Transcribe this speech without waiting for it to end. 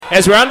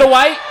As we're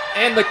underway,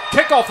 and the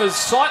kickoff is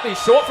slightly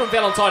short from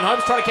Valentine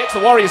Holmes, trying to catch the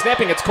Warriors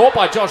napping. It's caught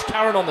by Josh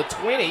Curran on the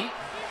 20.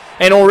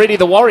 And already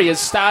the Warriors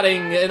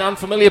starting in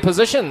unfamiliar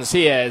positions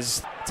here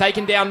as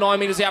taken down 9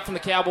 metres out from the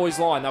Cowboys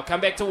line. They'll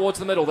come back towards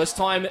the middle, this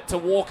time to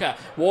Walker.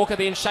 Walker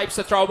then shapes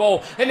the throw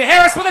ball. And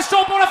Harris with a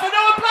short ball for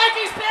Noah Blake.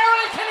 He's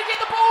barreling. Can he get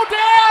the ball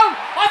down?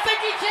 I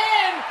think he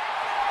can.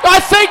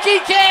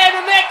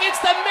 And that gets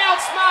the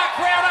Mount Smart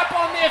crowd up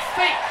on their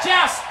feet.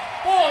 Just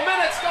 4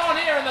 minutes gone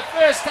here in the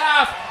first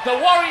half. The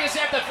Warriors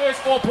have the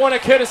first 4-pointer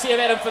courtesy of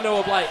Adam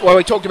Fanua-Blake. Well,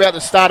 we talked about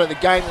the start of the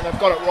game, and they've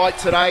got it right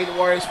today. The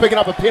Warriors picking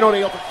up a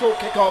penalty off a short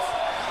kickoff,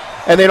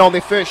 and then on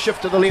their first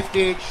shift to the left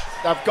edge,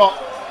 they've got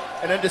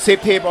an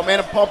intercept here by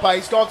Madam Pompey.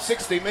 He's gone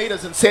 60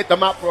 metres and set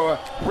them up for a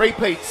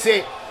repeat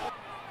set.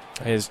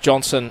 As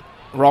Johnson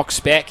rocks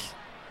back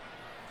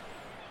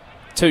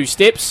 2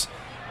 steps,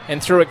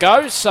 and through it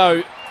goes.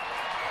 So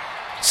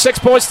 6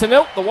 points to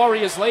 0. The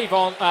Warriors lead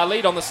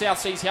on the South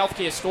Seas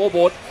Healthcare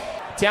scoreboard.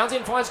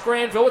 Townsend finds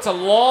Granville. It's a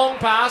long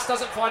pass.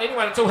 Doesn't find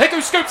anyone until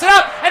Hiku scoops it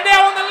up. And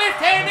now on the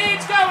left-hand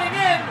edge going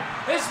in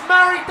is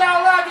Murray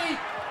Daulagi.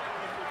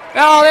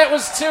 Oh, that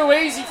was too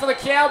easy for the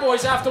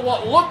Cowboys after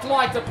what looked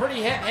like the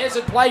pretty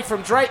haphazard play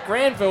from Drake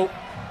Granville.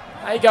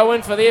 They go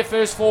in for their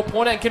first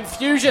 4-pointer, and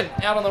confusion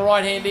out on the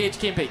right-hand edge,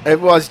 Kempy. It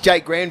was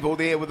Jake Granville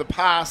there with a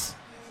pass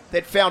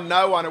that found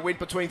no one. It went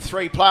between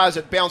 3 players.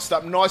 It bounced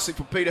up nicely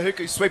for Peter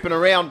Hiku, sweeping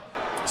around.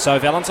 So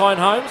Valentine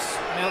Holmes,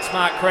 Mount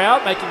Smart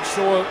crowd, making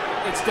sure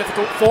it's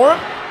difficult for him.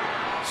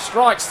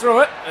 Strikes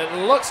through it. It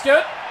looks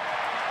good.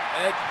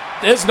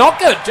 It is not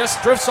good.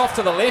 Just drifts off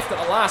to the left at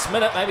the last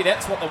minute. Maybe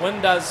that's what the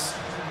wind does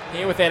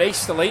here with that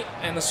easterly.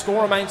 And the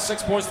score remains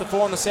 6 points to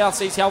 4 on the South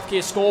Seas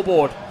Healthcare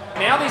scoreboard.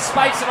 Now there's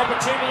space and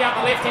opportunity out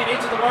the left-hand edge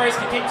of the Warriors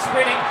can keep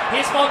spreading.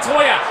 Here's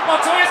Montoya.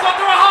 Montoya's gone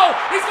through a hole.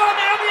 He's got a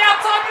man on the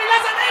outside, but he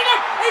doesn't need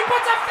him. He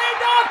puts a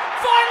fend on.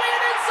 Finally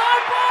an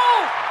inside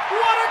ball.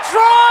 What a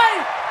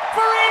try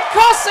for Ed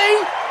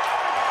Cossey.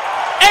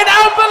 And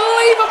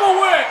unbelievable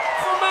work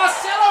from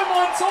Marcelo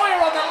Montoya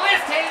on the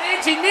left-hand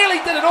edge. He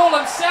nearly did it all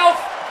himself.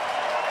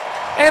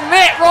 And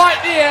that right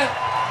there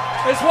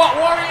is what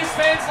Warriors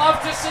fans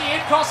love to see.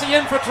 Ed Cossey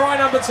in for try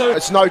number 2.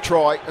 It's no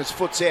try. His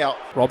foot's out.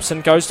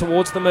 Robson goes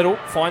towards the middle,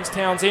 finds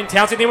Townsend.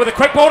 Townsend there with a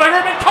quick ball to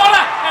Ruben Cotter,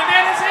 and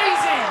that is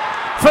easy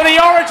for the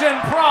Origin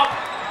prop,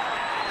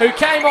 who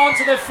came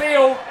onto the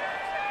field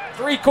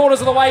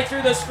 3/4 of the way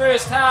through this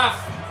first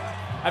half.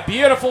 A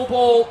beautiful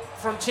ball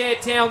from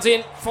Chad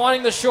Townsend,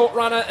 finding the short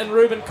runner in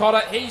Ruben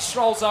Cotter. He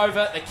strolls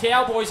over. The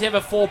Cowboys have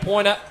a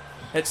 4-pointer.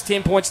 It's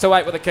 10 points to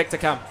 8 with a kick to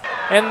come.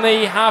 And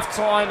the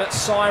half-time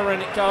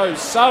siren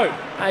goes. So,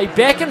 a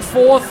back and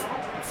forth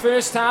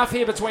first half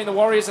here between the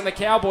Warriors and the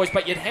Cowboys,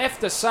 but you'd have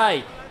to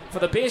say, for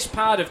the best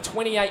part of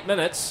 28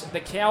 minutes, the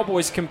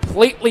Cowboys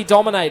completely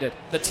dominated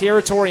the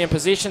territory and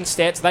possession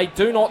stats. They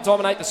do not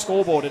dominate the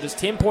scoreboard. It is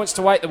 10 points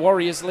to 8, the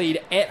Warriors lead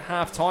at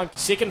half-time.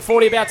 Second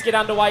 40 about to get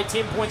underway,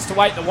 10 points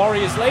to 8, the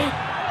Warriors lead,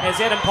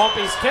 as Adam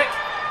Pompey's kick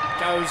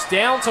goes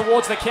down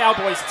towards the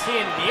Cowboys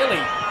 10,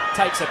 nearly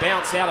takes a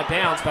bounce out of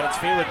bounds, but it's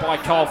fielded by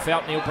Cole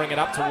Felton. He'll bring it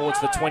up towards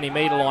the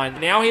 20-metre line.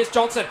 Now here's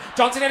Johnson.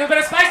 Johnson had a bit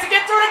of space to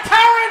get through to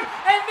Curran,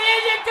 and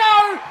there you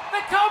go.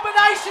 The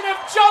combination of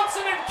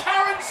Johnson and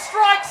Curran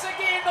strikes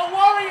again. The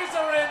Warriors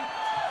are in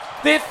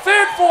their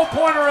third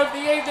 4-pointer of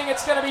the evening.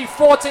 It's going to be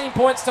 14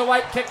 points to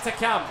 8, kick to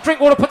come.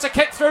 Drinkwater puts a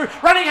kick through.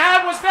 Running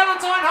hard was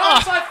Valentine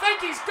Holmes. I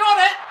think he's got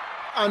it.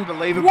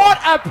 Unbelievable. What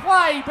a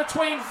play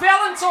between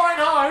Valentine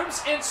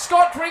Holmes and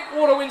Scott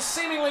Drinkwater when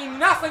seemingly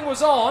nothing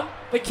was on.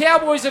 The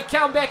Cowboys have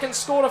come back and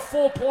scored a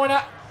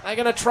 4-pointer. They're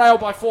going to trail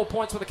by 4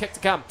 points with a kick to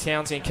come.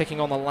 Townsend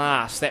kicking on the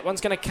last. That one's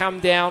going to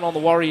come down on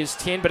the Warriors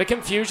 10. Bit of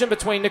confusion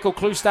between Nickel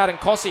Klustad and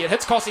Cossey. It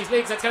hits Cossey's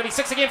legs. It's going to be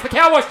 6 again for the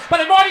Cowboys, but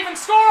they might even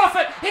score off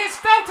it. Here's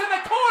Felton in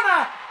the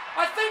corner.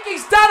 I think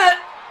he's done it.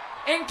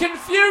 And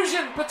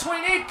confusion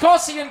between Ed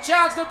Cossey and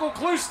Charles Nickel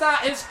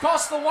Klustad has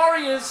cost the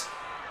Warriors.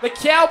 The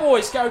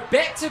Cowboys go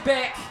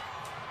back-to-back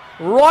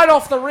right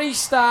off the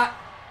restart,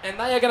 and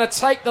they are going to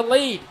take the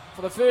lead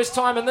for the first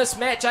time in this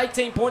match.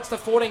 18 points to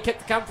 14, kick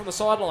to come from the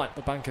sideline.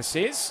 The bunker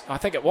says, I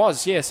think it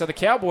was, yeah. So the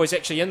Cowboys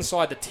actually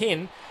inside the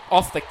 10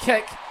 off the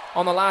kick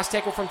on the last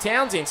tackle from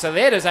Townsend. So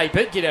that is a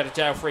big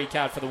get-out-of-jail-free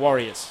card for the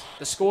Warriors.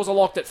 The scores are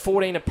locked at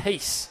 14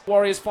 apiece.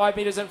 Warriors 5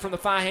 metres in from the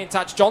far-hand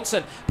touch.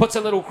 Johnson puts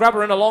a little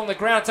grubber in along the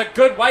ground. It's a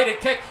good weighted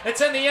kick.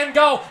 It's in the end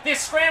goal. They're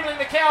scrambling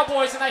the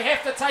Cowboys and they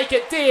have to take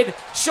it dead.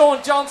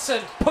 Sean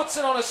Johnson puts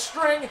it on a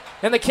string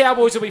and the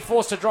Cowboys will be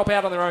forced to drop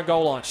out on their own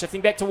goal line.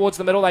 Shifting back towards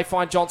the middle, they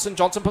find Johnson.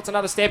 Johnson puts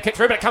another stab kick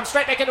through, but it comes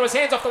straight back into his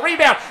hands off the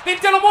rebound. Then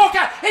Dylan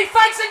Walker. He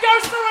fakes and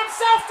goes through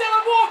himself.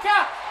 Dylan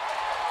Walker.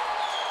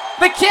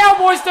 The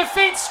Cowboys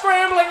defence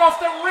scrambling off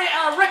the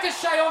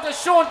ricochet onto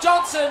Sean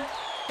Johnson.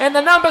 And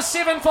the number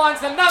 7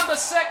 finds the number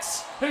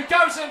 6, who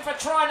goes in for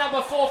try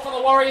number 4 for the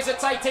Warriors.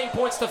 It's 18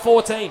 points to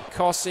 14.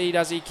 Cossey,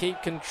 does he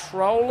keep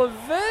control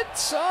of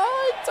it?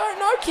 I don't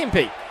know,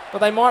 Kempy. But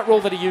they might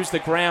rule that he used the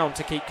ground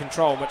to keep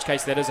control, in which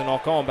case that is a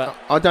knock-on. But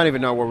I don't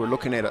even know where we're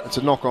looking at it. It's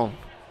a knock-on.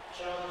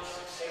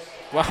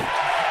 Well,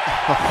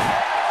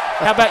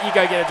 How about you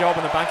go get a job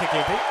in the bunker,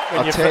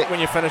 Kempy, when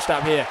you're finished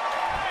up here?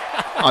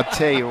 I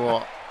tell you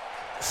what,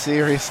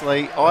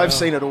 seriously, I've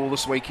seen it all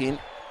this weekend.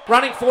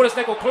 Running forward is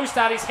Nickel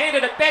Klustad. He's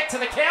handed it back to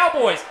the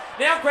Cowboys.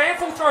 Now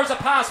Granville throws a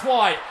pass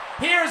wide.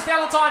 Here is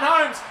Valentine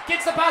Holmes.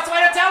 Gets the pass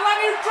away to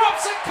Taulagi, who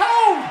drops it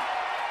cold.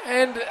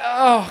 And,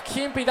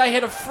 Kempy, they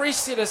had a fresh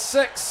set of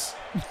 6.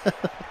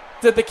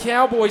 Did the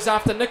Cowboys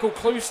after Nickel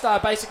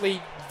Klustad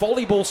basically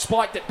volleyball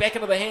spiked it back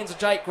into the hands of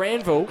Jake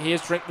Granville.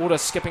 Here's Drinkwater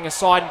skipping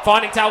aside and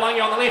finding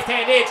Taulagi on the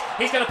left-hand edge.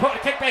 He's going to put the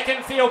kick back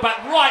in field, but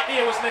right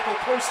there was Nickel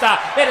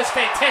Klustad. That is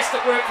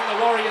fantastic work from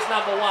the Warriors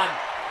number 1.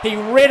 He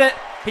read it,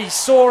 he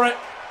saw it,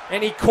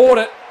 and he caught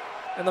it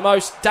in the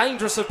most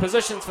dangerous of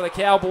positions for the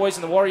Cowboys,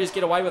 and the Warriors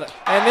get away with it.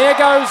 And there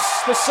goes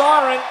the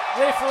siren.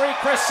 Referee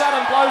Chris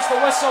Sutton blows the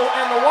whistle,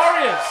 and the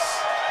Warriors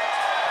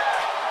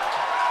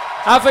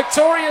are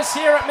victorious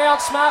here at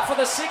Mount Smart for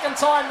the second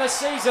time this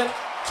season.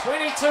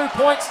 22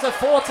 points to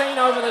 14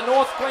 over the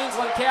North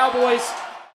Queensland Cowboys.